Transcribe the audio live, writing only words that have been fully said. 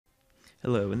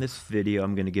Hello, in this video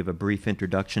I'm going to give a brief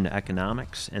introduction to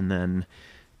economics and then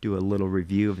do a little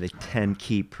review of the 10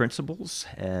 key principles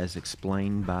as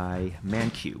explained by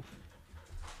Mankiw.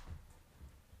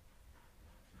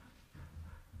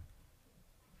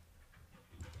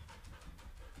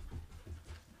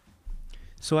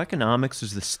 So economics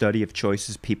is the study of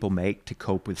choices people make to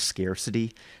cope with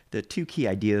scarcity. The two key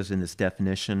ideas in this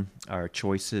definition are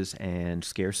choices and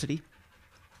scarcity.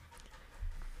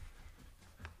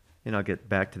 And I'll get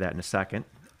back to that in a second.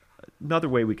 Another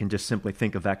way we can just simply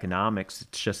think of economics,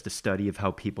 it's just the study of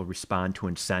how people respond to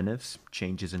incentives,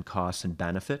 changes in costs and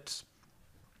benefits.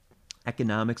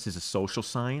 Economics is a social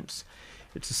science.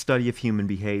 It's a study of human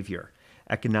behavior.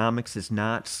 Economics is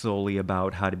not solely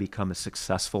about how to become a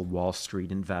successful Wall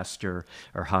Street investor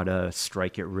or how to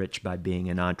strike it rich by being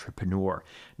an entrepreneur.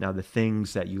 Now, the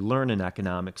things that you learn in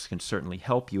economics can certainly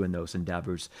help you in those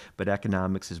endeavors, but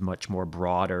economics is much more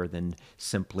broader than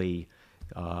simply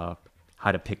how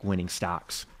to pick winning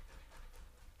stocks.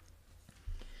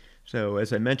 So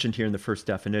as I mentioned here in the first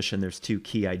definition, there's two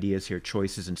key ideas here,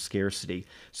 choices and scarcity.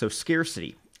 So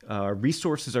scarcity.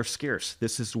 Resources are scarce.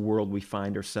 This is the world we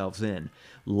find ourselves in.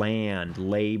 Land,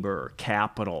 labor,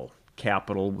 capital.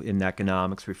 Capital in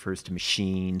economics refers to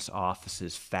machines,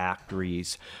 offices,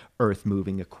 factories,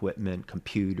 earth-moving equipment,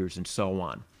 computers, and so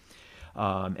on.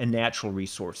 And natural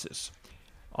resources.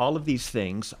 All of these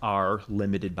things are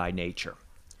limited by nature.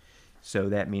 So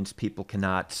that means people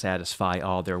cannot satisfy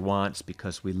all their wants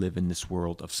because we live in this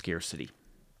world of scarcity.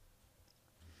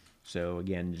 So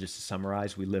again, just to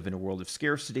summarize, we live in a world of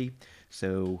scarcity,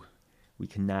 so we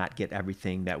cannot get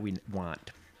everything that we want.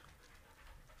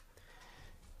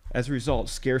 As a result,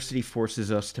 scarcity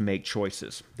forces us to make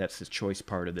choices. That's the choice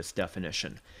part of this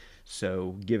definition.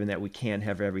 So given that we can't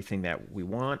have everything that we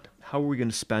want, how are we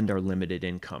going to spend our limited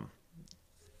income?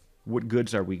 What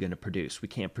goods are we going to produce? We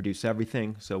can't produce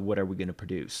everything, so what are we going to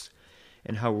produce?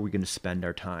 And how are we going to spend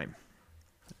our time?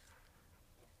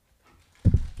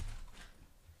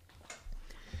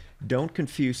 Don't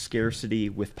confuse scarcity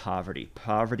with poverty.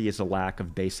 Poverty is a lack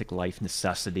of basic life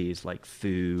necessities like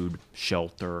food,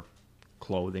 shelter,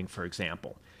 clothing, for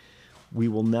example. We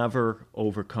will never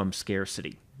overcome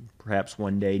scarcity. Perhaps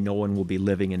one day no one will be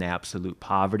living in absolute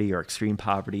poverty or extreme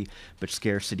poverty, but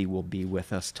scarcity will be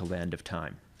with us till the end of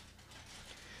time.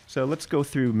 So let's go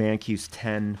through Mankiw's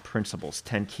 10 principles,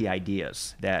 10 key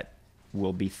ideas that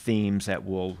will be themes that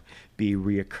will be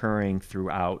reoccurring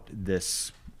throughout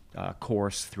this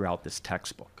course, throughout this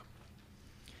textbook.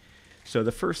 So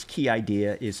the first key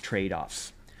idea is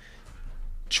trade-offs.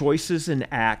 Choices and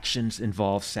actions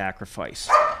involve sacrifice.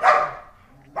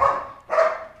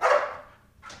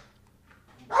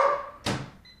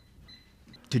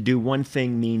 To do one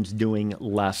thing means doing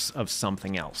less of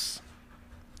something else.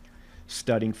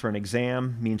 Studying for an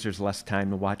exam means there's less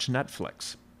time to watch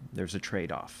Netflix. There's a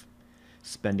trade-off.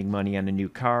 Spending money on a new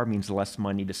car means less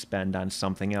money to spend on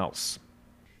something else.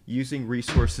 Using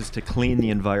resources to clean the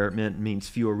environment means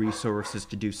fewer resources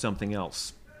to do something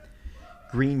else.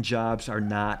 Green jobs are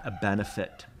not a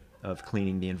benefit of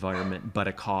cleaning the environment, but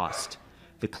a cost.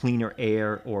 The cleaner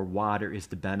air or water is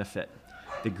the benefit.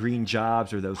 The green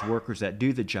jobs, or those workers that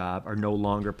do the job, are no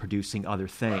longer producing other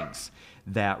things.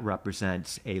 That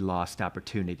represents a lost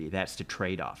opportunity. That's the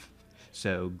trade-off.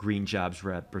 So green jobs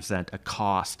represent a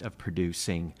cost of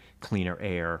producing cleaner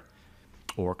air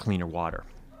or cleaner water.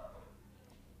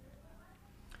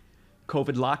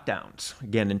 COVID lockdowns,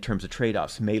 again in terms of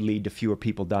trade-offs, may lead to fewer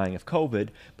people dying of COVID,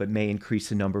 but may increase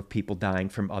the number of people dying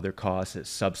from other causes,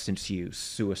 substance use,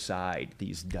 suicide,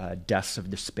 these deaths of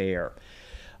despair.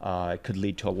 It could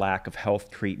lead to a lack of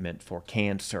health treatment for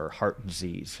cancer, heart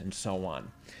disease, and so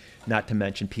on. Not to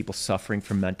mention people suffering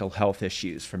from mental health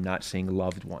issues from not seeing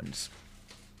loved ones.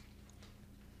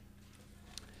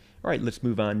 All right, let's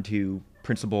move on to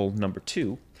principle number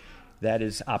 2. That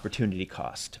is opportunity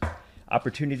cost.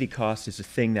 Opportunity cost is a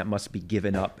thing that must be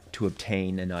given up to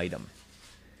obtain an item.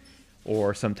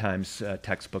 Or sometimes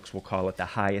textbooks will call it the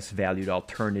highest valued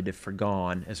alternative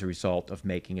forgone as a result of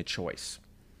making a choice.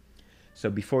 So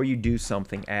before you do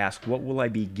something, ask, what will I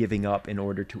be giving up in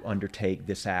order to undertake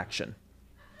this action?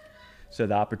 So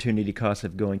the opportunity cost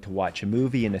of going to watch a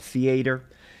movie in a theater,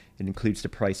 it includes the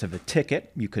price of a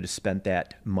ticket. You could have spent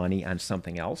that money on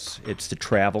something else. It's the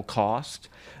travel cost,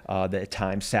 the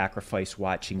time sacrificed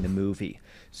watching the movie.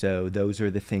 So those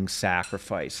are the things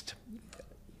sacrificed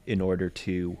in order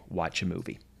to watch a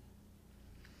movie.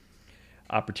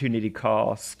 Opportunity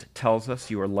cost tells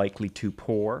us you are likely too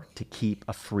poor to keep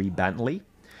a free Bentley.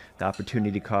 The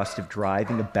opportunity cost of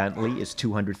driving a Bentley is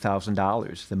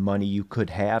 $200,000, the money you could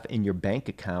have in your bank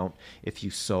account if you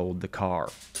sold the car.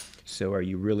 So are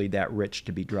you really that rich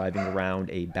to be driving around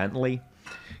a Bentley?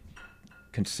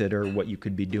 Consider what you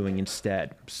could be doing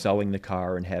instead, selling the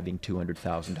car and having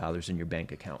 $200,000 in your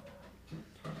bank account.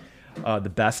 The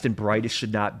best and brightest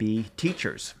should not be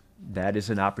teachers. That is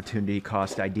an opportunity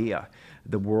cost idea.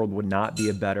 The world would not be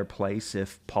a better place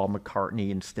if Paul McCartney,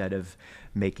 instead of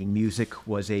making music,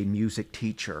 was a music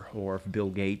teacher, or if Bill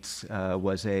Gates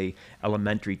was a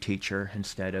elementary teacher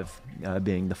instead of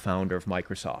being the founder of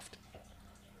Microsoft.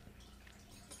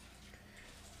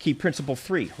 Key principle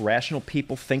 3, rational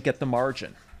people think at the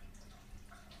margin.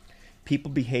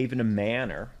 People behave in a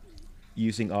manner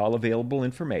using all available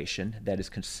information that is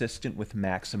consistent with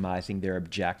maximizing their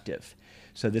objective.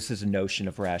 So this is a notion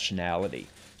of rationality.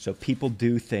 So people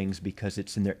do things because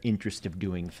it's in their interest of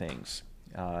doing things.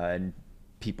 And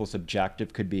people's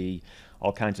objective could be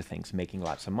all kinds of things: making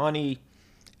lots of money,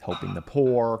 helping the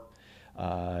poor,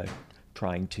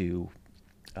 trying to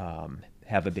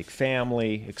have a big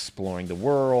family, exploring the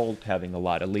world, having a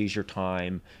lot of leisure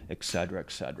time, etc.,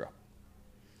 etc.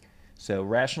 So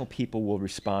rational people will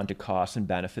respond to costs and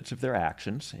benefits of their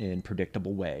actions in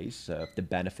predictable ways. So if the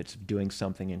benefits of doing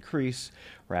something increase,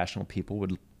 rational people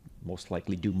would most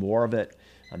likely do more of it.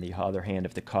 On the other hand,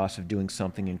 if the costs of doing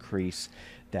something increase,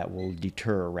 that will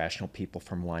deter rational people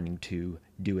from wanting to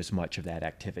do as much of that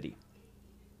activity.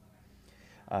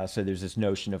 So there's this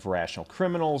notion of rational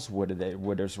criminals. What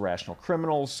is rational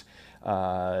criminals?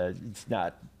 It's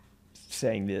not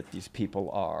saying that these people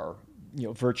are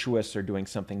virtuous or doing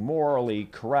something morally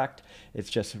correct. It's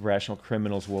just rational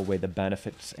criminals will weigh the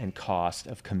benefits and cost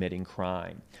of committing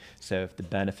crime. So if the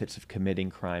benefits of committing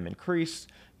crime increase,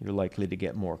 you're likely to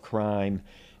get more crime.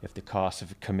 If the costs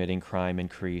of committing crime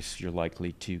increase, you're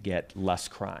likely to get less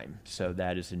crime. So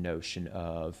that is a notion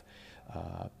of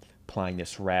applying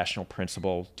this rational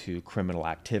principle to criminal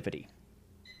activity.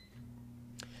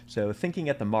 So thinking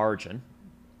at the margin.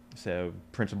 So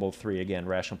principle 3, again,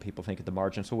 rational people think at the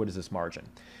margin. So what is this margin?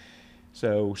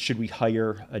 So should we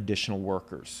hire additional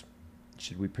workers?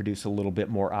 Should we produce a little bit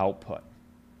more output?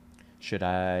 Should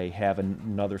I have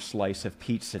another slice of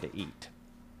pizza to eat?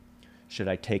 Should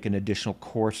I take an additional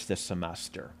course this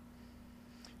semester?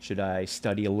 Should I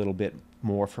study a little bit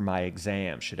more for my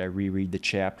exam? Should I reread the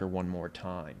chapter one more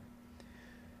time?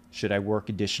 Should I work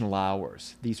additional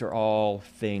hours? These are all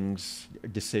things,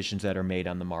 decisions that are made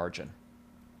on the margin.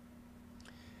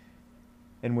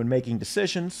 And when making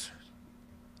decisions,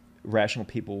 rational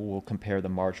people will compare the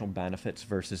marginal benefits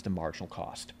versus the marginal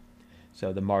cost.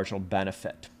 So the marginal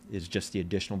benefit is just the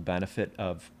additional benefit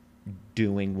of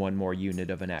doing one more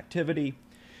unit of an activity.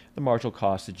 The marginal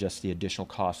cost is just the additional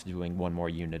cost of doing one more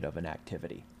unit of an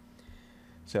activity.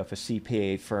 So if a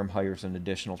CPA firm hires an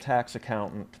additional tax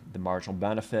accountant, the marginal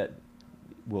benefit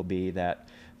will be that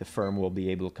the firm will be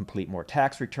able to complete more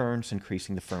tax returns,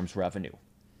 increasing the firm's revenue.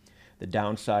 The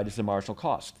downside is the marginal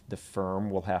cost. The firm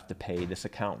will have to pay this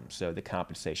accountant, so the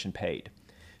compensation paid.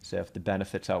 So if the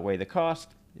benefits outweigh the cost,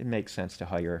 it makes sense to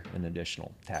hire an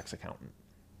additional tax accountant.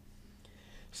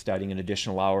 Studying an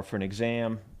additional hour for an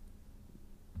exam,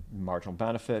 marginal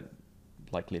benefit,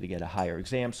 likely to get a higher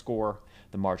exam score.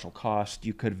 The marginal cost,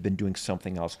 you could have been doing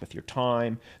something else with your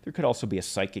time. There could also be a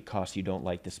psychic cost. You don't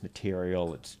like this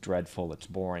material, it's dreadful, it's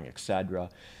boring, etc.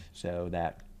 So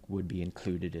that would be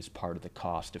included as part of the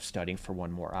cost of studying for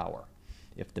one more hour.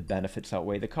 If the benefits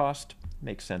outweigh the cost, it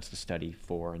makes sense to study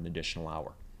for an additional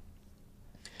hour.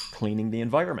 Cleaning the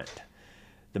environment.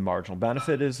 The marginal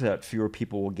benefit is that fewer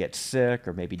people will get sick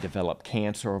or maybe develop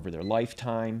cancer over their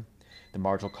lifetime. The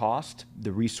marginal cost,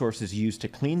 the resources used to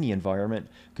clean the environment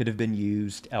could have been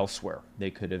used elsewhere.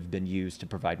 They could have been used to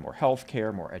provide more health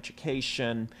care, more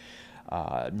education,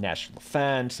 national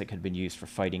defense. It could have been used for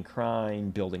fighting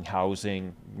crime, building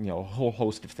housing, a whole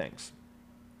host of things.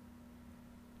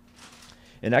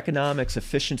 In economics,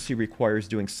 efficiency requires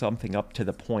doing something up to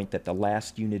the point that the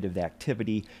last unit of the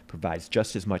activity provides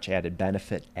just as much added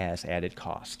benefit as added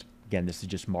cost. Again, this is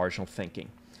just marginal thinking.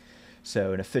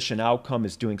 So an efficient outcome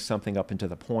is doing something up until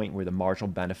the point where the marginal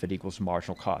benefit equals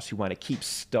marginal cost. You want to keep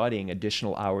studying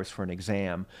additional hours for an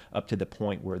exam up to the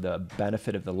point where the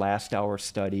benefit of the last hour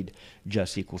studied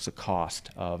just equals the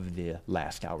cost of the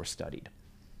last hour studied.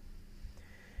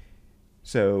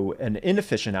 So an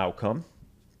inefficient outcome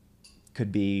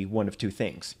could be one of two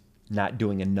things: not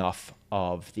doing enough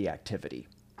of the activity.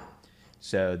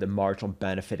 So the marginal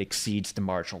benefit exceeds the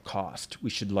marginal cost. We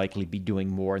should likely be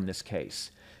doing more in this case.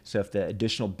 So if the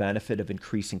additional benefit of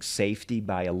increasing safety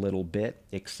by a little bit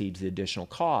exceeds the additional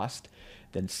cost,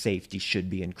 then safety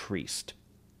should be increased.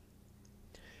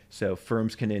 So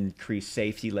firms can increase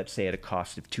safety, let's say at a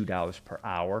cost of $2 per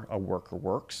hour a worker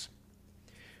works.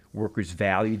 Workers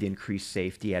value the increased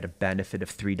safety at a benefit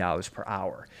of $3 per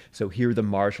hour. So here the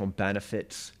marginal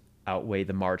benefits outweigh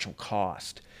the marginal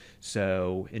cost.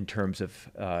 So in terms of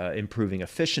improving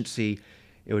efficiency,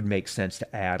 it would make sense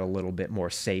to add a little bit more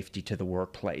safety to the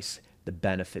workplace. The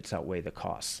benefits outweigh the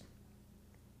costs.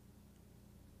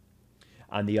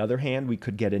 On the other hand, we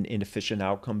could get an inefficient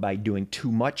outcome by doing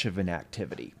too much of an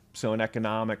activity. So in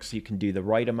economics, you can do the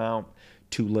right amount,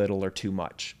 too little, or too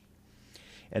much.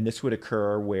 And this would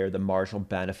occur where the marginal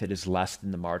benefit is less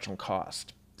than the marginal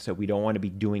cost. So we don't want to be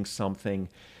doing something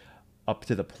up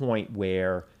to the point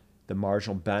where the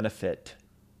marginal benefit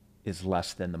is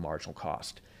less than the marginal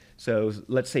cost. So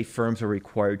let's say firms are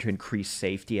required to increase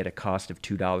safety at a cost of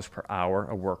 $2 per hour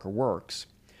a worker works.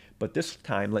 But this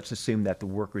time, let's assume that the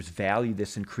workers value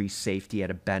this increased safety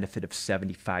at a benefit of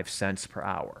 75 cents per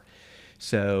hour.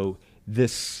 So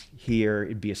this here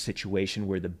would be a situation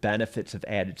where the benefits of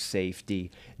added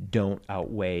safety don't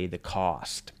outweigh the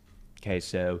cost. Okay,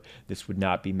 so this would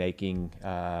not be making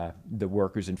the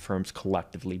workers and firms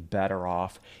collectively better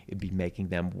off. It'd be making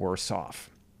them worse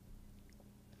off.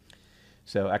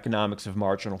 So economics of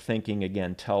marginal thinking,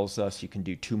 again, tells us you can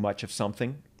do too much of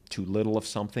something, too little of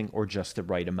something, or just the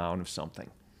right amount of something.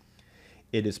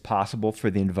 It is possible for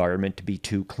the environment to be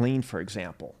too clean, for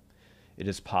example. It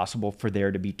is possible for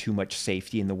there to be too much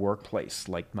safety in the workplace,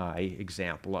 like my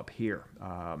example up here.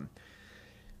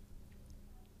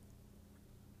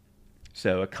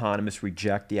 So economists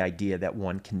reject the idea that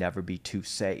one can never be too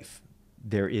safe.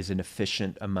 There is an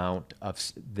efficient amount of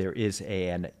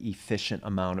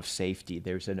safety.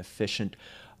 There's an efficient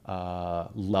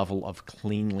level of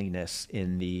cleanliness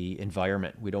in the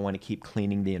environment. We don't want to keep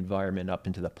cleaning the environment up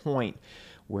into the point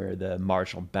where the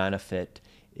marginal benefit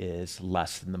is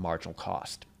less than the marginal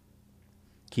cost.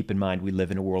 Keep in mind, we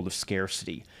live in a world of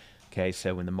scarcity. Okay,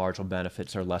 so when the marginal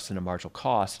benefits are less than the marginal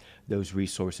cost, those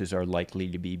resources are likely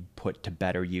to be put to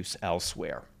better use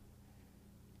elsewhere.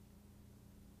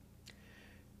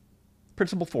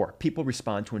 Principle 4, people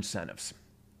respond to incentives.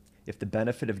 If the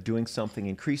benefit of doing something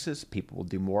increases, people will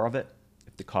do more of it.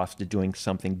 If the cost of doing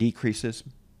something decreases,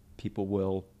 people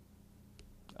will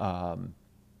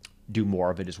do more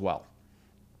of it as well.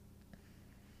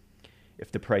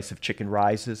 If the price of chicken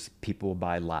rises, people will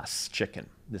buy less chicken.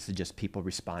 This is just people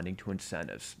responding to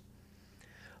incentives.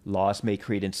 Laws may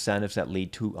create incentives that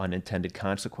lead to unintended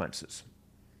consequences.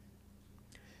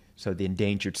 So the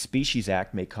Endangered Species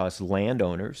Act may cause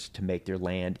landowners to make their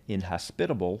land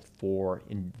inhospitable for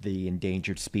the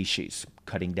endangered species,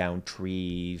 cutting down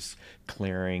trees,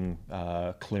 clearing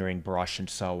brush, and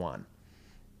so on.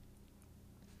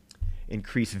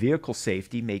 Increased vehicle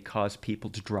safety may cause people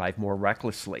to drive more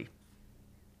recklessly.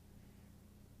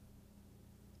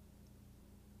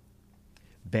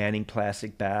 Banning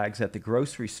plastic bags at the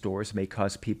grocery stores may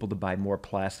cause people to buy more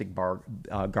plastic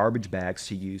garbage bags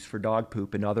to use for dog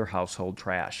poop and other household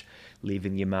trash,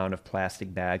 leaving the amount of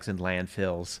plastic bags in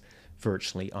landfills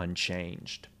virtually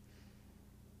unchanged.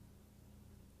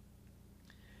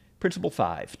 Principle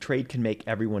 5, trade can make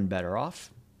everyone better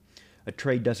off. A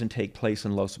trade doesn't take place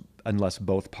unless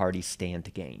both parties stand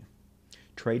to gain.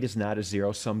 Trade is not a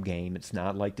zero-sum game. It's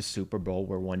not like the Super Bowl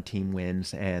where one team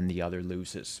wins and the other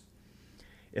loses.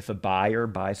 If a buyer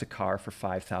buys a car for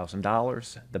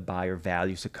 $5,000, the buyer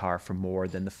values the car for more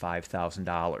than the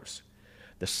 $5,000.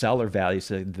 The seller values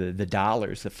the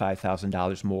dollars, the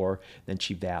 $5,000 more than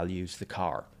she values the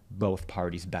car. Both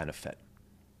parties benefit.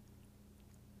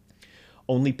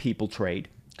 Only people trade.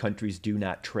 Countries do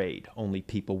not trade. Only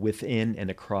people within and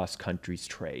across countries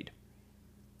trade.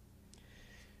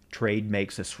 Trade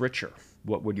makes us richer.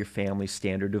 What would your family's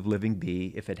standard of living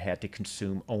be if it had to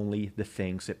consume only the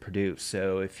things it produced?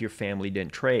 So if your family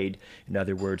didn't trade, in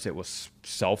other words, it was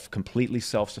completely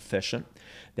self-sufficient,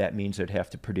 that means it'd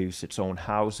have to produce its own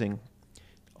housing,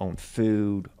 own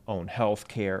food, own health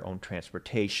care, own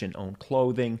transportation, own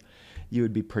clothing. You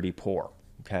would be pretty poor.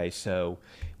 Okay, so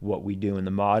what we do in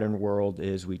the modern world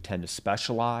is we tend to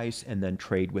specialize and then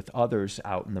trade with others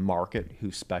out in the market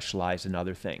who specialize in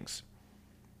other things.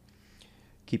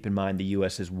 Keep in mind the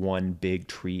U.S. is one big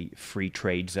free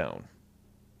trade zone.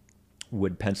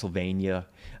 Would Pennsylvania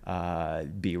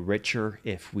be richer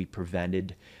if we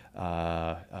prevented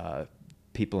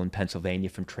people in Pennsylvania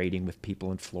from trading with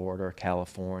people in Florida or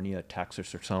California,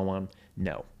 Texas, or so on?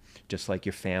 No. Just like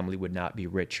your family would not be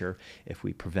richer if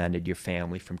we prevented your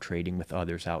family from trading with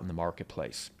others out in the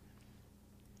marketplace.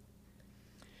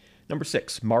 Number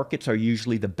 6, markets are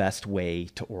usually the best way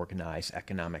to organize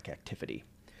economic activity.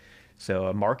 So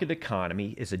a market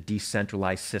economy is a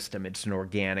decentralized system. It's an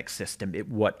organic system.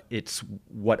 It's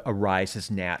what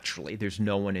arises naturally. There's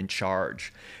no one in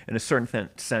charge. In a certain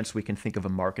sense, we can think of a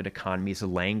market economy as a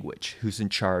language. Who's in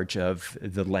charge of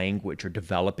the language or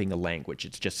developing a language?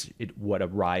 It's just what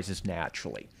arises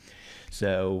naturally.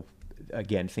 So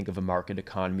again, think of a market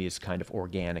economy as kind of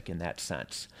organic in that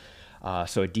sense.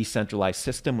 So a decentralized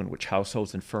system in which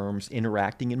households and firms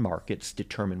interacting in markets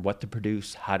determine what to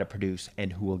produce, how to produce,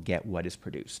 and who will get what is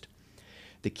produced.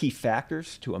 The key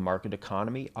factors to a market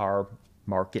economy are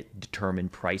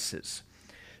market-determined prices.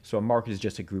 So a market is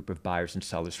just a group of buyers and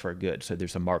sellers for a good. So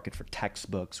there's a market for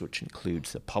textbooks, which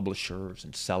includes the publishers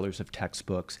and sellers of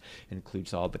textbooks. It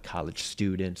includes all the college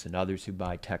students and others who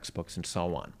buy textbooks and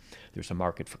so on. There's a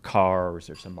market for cars.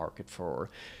 There's a market for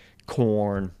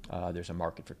corn, there's a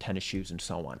market for tennis shoes, and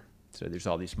so on. So there's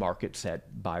all these markets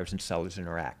that buyers and sellers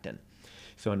interact in.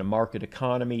 So in a market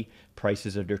economy,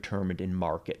 prices are determined in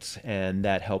markets, and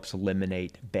that helps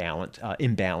eliminate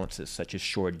imbalances such as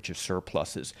shortage or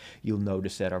surpluses. You'll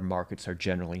notice that our markets are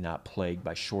generally not plagued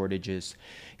by shortages.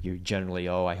 You're generally,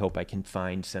 I hope I can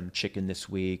find some chicken this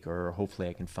week, or hopefully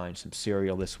I can find some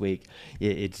cereal this week.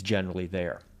 It's generally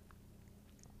there.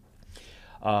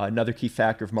 Another key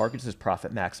factor of markets is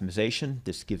profit maximization.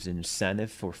 This gives an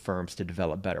incentive for firms to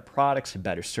develop better products, to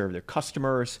better serve their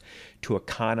customers, to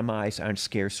economize on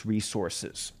scarce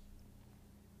resources.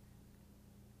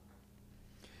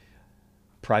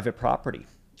 Private property.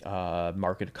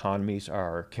 Market economies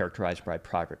are characterized by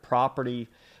private property,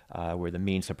 where the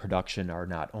means of production are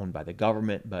not owned by the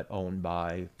government, but owned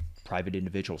by private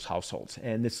individuals, households.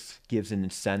 And this gives an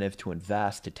incentive to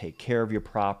invest, to take care of your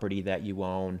property that you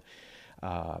own.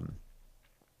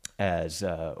 As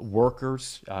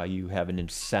workers, you have an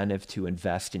incentive to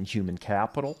invest in human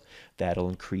capital. That'll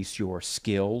increase your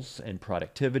skills and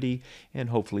productivity and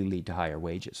hopefully lead to higher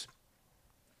wages.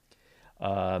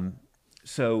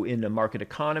 So in a market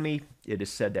economy, it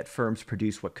is said that firms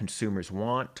produce what consumers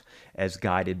want as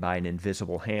guided by an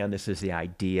invisible hand. This is the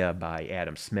idea by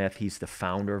Adam Smith. He's the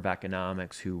founder of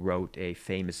economics, who wrote a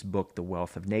famous book, The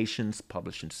Wealth of Nations,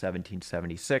 published in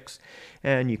 1776.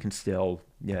 And you can still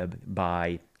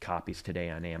buy copies today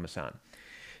on Amazon.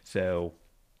 So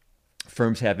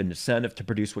firms have an incentive to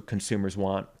produce what consumers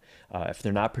want. If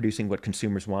they're not producing what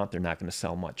consumers want, they're not going to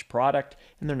sell much product,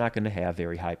 and they're not going to have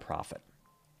very high profit.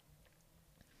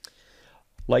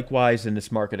 Likewise, in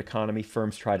this market economy,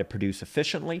 firms try to produce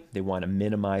efficiently. They want to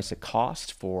minimize the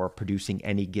cost for producing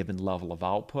any given level of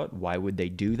output. Why would they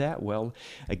do that? Well,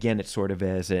 again, it's sort of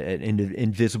as an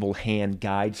invisible hand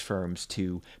guides firms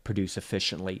to produce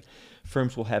efficiently.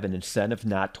 Firms will have an incentive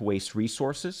not to waste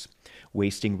resources.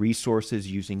 Wasting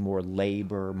resources, using more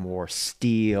labor, more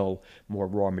steel, more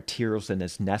raw materials than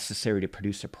is necessary to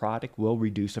produce a product will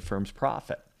reduce a firm's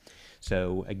profit.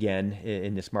 So again,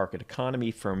 in this market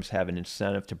economy, firms have an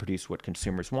incentive to produce what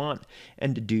consumers want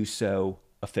and to do so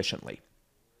efficiently.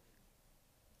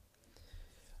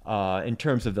 In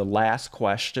terms of the last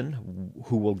question,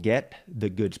 who will get the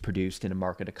goods produced in a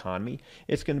market economy,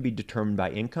 it's going to be determined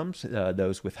by incomes.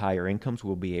 Those with higher incomes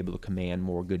will be able to command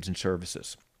more goods and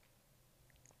services.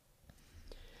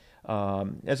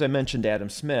 As I mentioned, Adam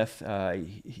Smith,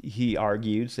 he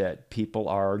argues that people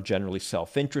are generally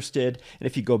self-interested. And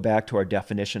if you go back to our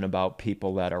definition about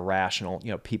people that are rational,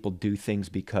 people do things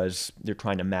because they're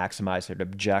trying to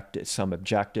maximize some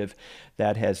objective,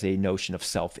 that has a notion of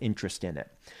self-interest in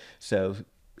it. So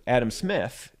Adam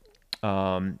Smith,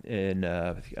 in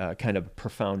a kind of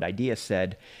profound idea,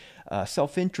 said,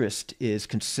 self-interest is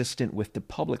consistent with the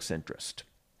public's interest.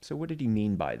 So what did he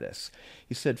mean by this?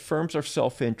 He said firms are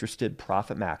self-interested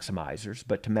profit maximizers,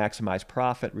 but to maximize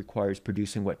profit requires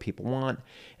producing what people want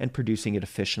and producing it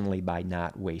efficiently by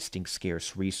not wasting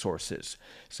scarce resources.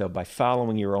 So by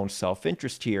following your own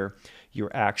self-interest here,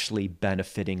 you're actually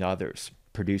benefiting others,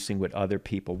 producing what other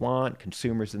people want,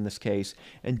 consumers in this case,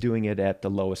 and doing it at the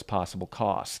lowest possible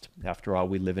cost. After all,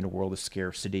 we live in a world of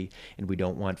scarcity, and we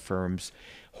don't want firms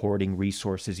hoarding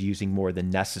resources, using more than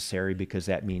necessary, because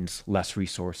that means less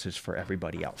resources for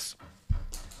everybody else.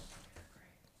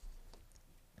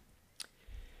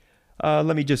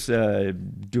 Let me just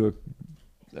do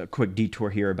a quick detour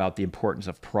here about the importance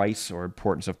of price, or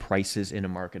importance of prices in a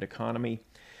market economy.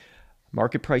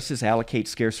 Market prices allocate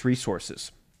scarce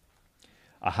resources.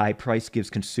 A high price gives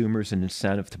consumers an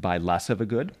incentive to buy less of a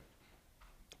good,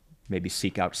 maybe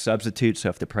seek out substitutes. So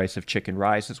if the price of chicken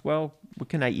rises, well, what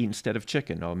can I eat instead of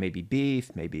chicken? Oh, maybe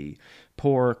beef, maybe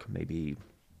pork, maybe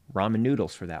ramen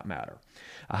noodles for that matter.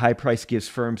 A high price gives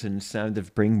firms an incentive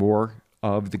to bring more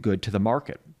of the good to the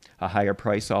market. A higher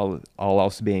price, all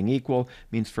else being equal,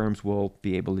 means firms will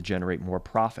be able to generate more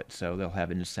profit, so they'll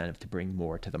have an incentive to bring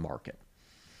more to the market.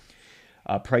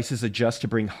 Prices adjust to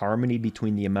bring harmony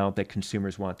between the amount that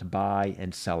consumers want to buy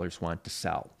and sellers want to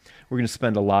sell. We're going to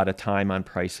spend a lot of time on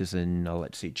prices in,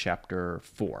 let's see, chapter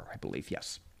 4, I believe,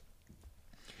 yes.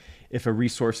 If a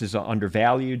resource is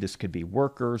undervalued, this could be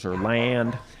workers or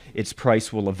land, its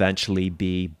price will eventually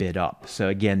be bid up. So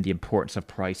again, the importance of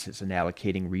prices and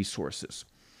allocating resources.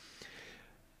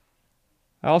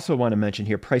 I also want to mention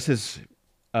here, prices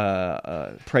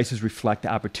reflect the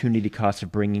opportunity cost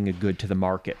of bringing a good to the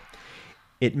market.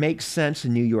 It makes sense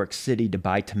in New York City to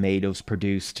buy tomatoes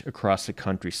produced across the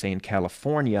country, say in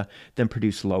California, than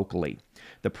produced locally.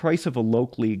 The price of a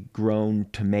locally grown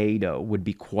tomato would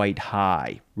be quite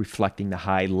high, reflecting the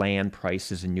high land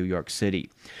prices in New York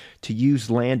City. To use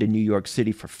land in New York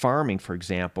City for farming, for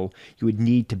example, you would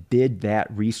need to bid that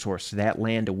resource, that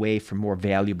land, away from more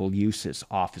valuable uses,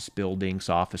 office buildings,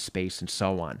 office space, and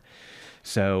so on.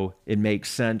 So it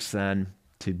makes sense then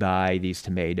to buy these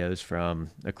tomatoes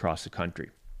from across the country.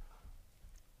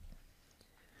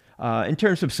 In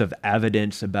terms of some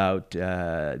evidence about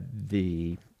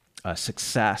the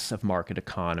success of market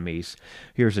economies,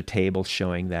 here's a table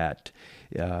showing that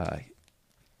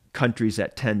countries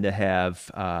that tend to have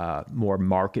more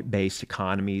market-based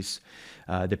economies,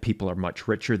 the people are much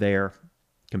richer there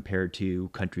compared to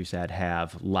countries that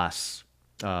have less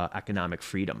economic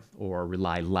freedom or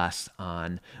rely less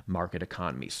on market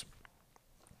economies.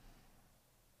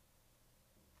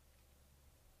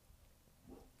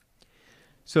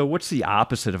 So what's the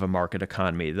opposite of a market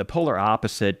economy? The polar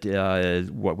opposite is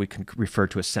what we can refer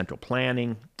to as central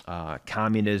planning,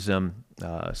 communism,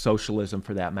 socialism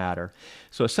for that matter.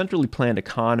 So a centrally planned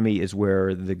economy is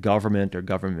where the government or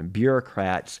government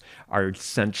bureaucrats are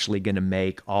essentially going to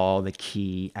make all the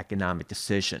key economic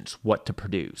decisions, what to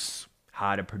produce,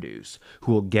 how to produce,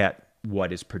 who will get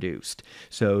what is produced.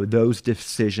 So those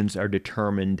decisions are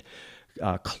determined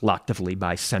collectively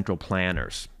by central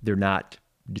planners. They're not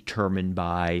determined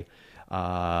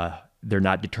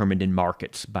in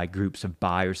markets by groups of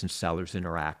buyers and sellers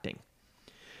interacting.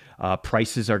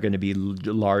 Prices are going to be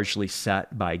largely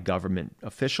set by government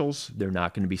officials. They're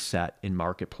not going to be set in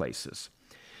marketplaces.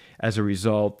 As a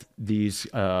result, these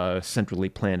centrally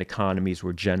planned economies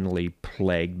were generally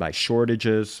plagued by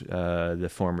shortages. The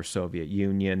former Soviet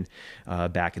Union,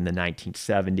 back in the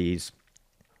 1970s,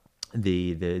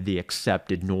 the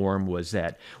accepted norm was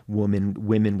that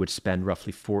women would spend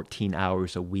roughly 14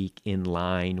 hours a week in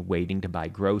line waiting to buy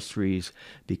groceries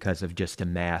because of just a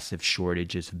massive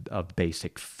shortages of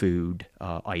basic food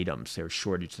items. There were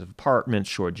shortages of apartments,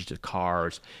 shortages of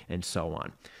cars, and so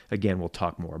on. Again, we'll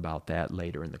talk more about that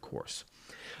later in the course.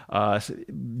 By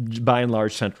and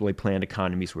large, centrally planned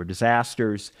economies were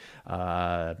disasters.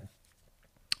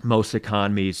 Most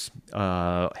economies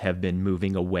have been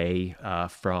moving away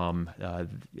from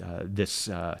this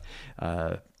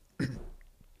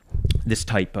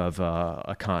type of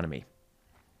economy.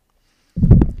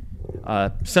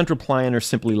 Central planners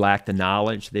simply lack the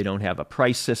knowledge. They don't have a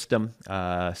price system,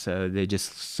 so they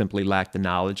just simply lack the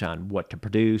knowledge on what to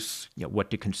produce,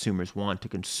 what do consumers want to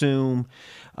consume.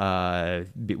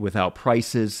 Without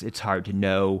prices, it's hard to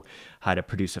know how to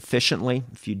produce efficiently.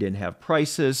 If you didn't have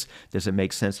prices, does it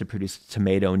make sense to produce a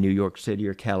tomato in New York City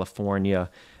or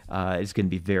California? It's going to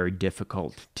be very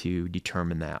difficult to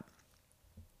determine that.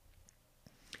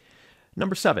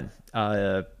 Number 7.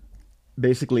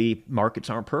 Basically, markets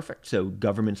aren't perfect, so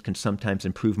governments can sometimes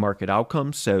improve market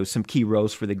outcomes. So some key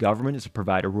roles for the government is to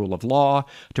provide a rule of law,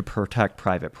 to protect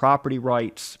private property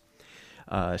rights,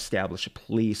 establish a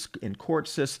police and court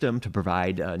system, to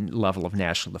provide a level of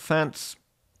national defense,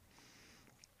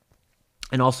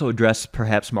 and also address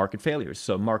perhaps market failures.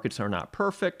 So markets are not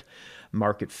perfect.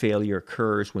 Market failure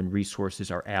occurs when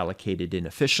resources are allocated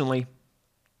inefficiently.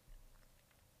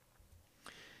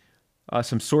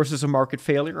 Some sources of market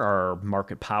failure are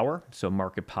market power. So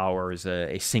market power is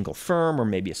a single firm or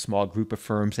maybe a small group of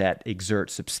firms that exert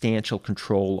substantial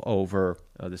control over,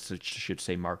 this should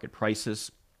say market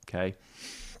prices, okay?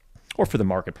 Or for the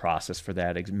market process for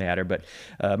that matter. But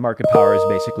market power is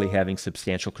basically having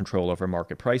substantial control over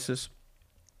market prices.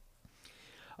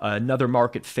 Another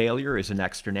market failure is an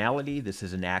externality. This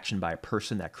is an action by a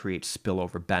person that creates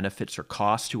spillover benefits or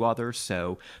costs to others.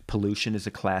 So pollution is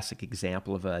a classic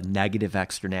example of a negative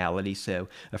externality. So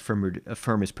a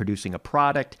firm is producing a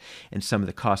product, and some of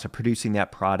the costs of producing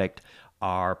that product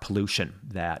are pollution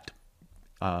that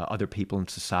other people in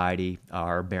society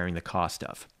are bearing the cost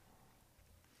of.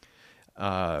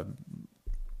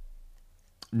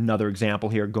 Another example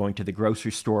here, going to the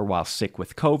grocery store while sick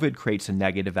with COVID creates a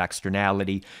negative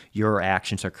externality. Your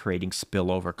actions are creating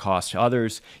spillover costs to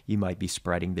others. You might be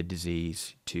spreading the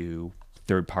disease to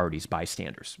third parties,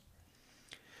 bystanders.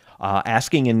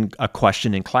 Asking a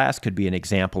question in class could be an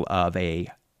example of a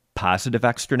positive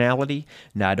externality.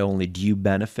 Not only do you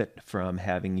benefit from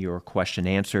having your question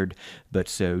answered, but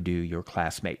so do your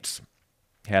classmates.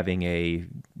 Having a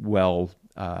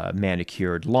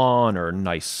manicured lawn or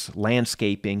nice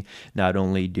landscaping, not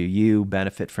only do you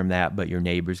benefit from that, but your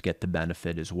neighbors get the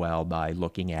benefit as well by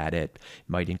looking at it. It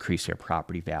might increase their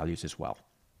property values as well.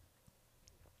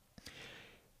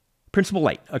 Principle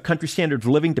 8, a country's standard of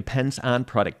living depends on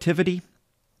productivity.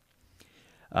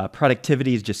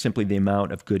 Productivity is just simply the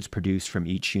amount of goods produced from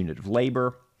each unit of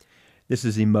labor. This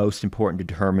is the most important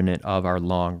determinant of our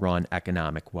long-run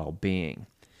economic well-being.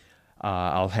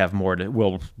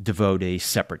 We'll devote a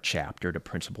separate chapter to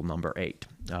principle number 8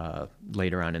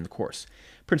 later on in the course.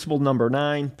 Principle number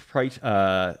 9, prices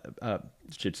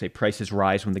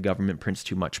rise when the government prints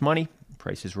too much money.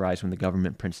 Prices rise when the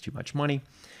government prints too much money.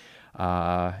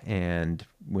 And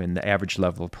when the average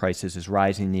level of prices is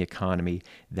rising in the economy,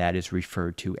 that is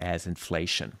referred to as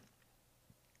inflation.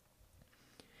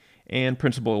 And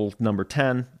principle number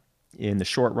 10, in the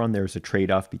short run, there's a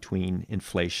trade-off between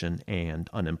inflation and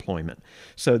unemployment.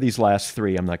 So these last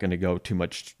three, I'm not going to go too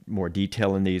much more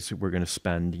detail in these. We're going to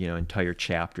spend entire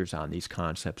chapters on these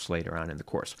concepts later on in the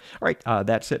course. All right,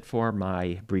 that's it for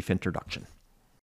my brief introduction.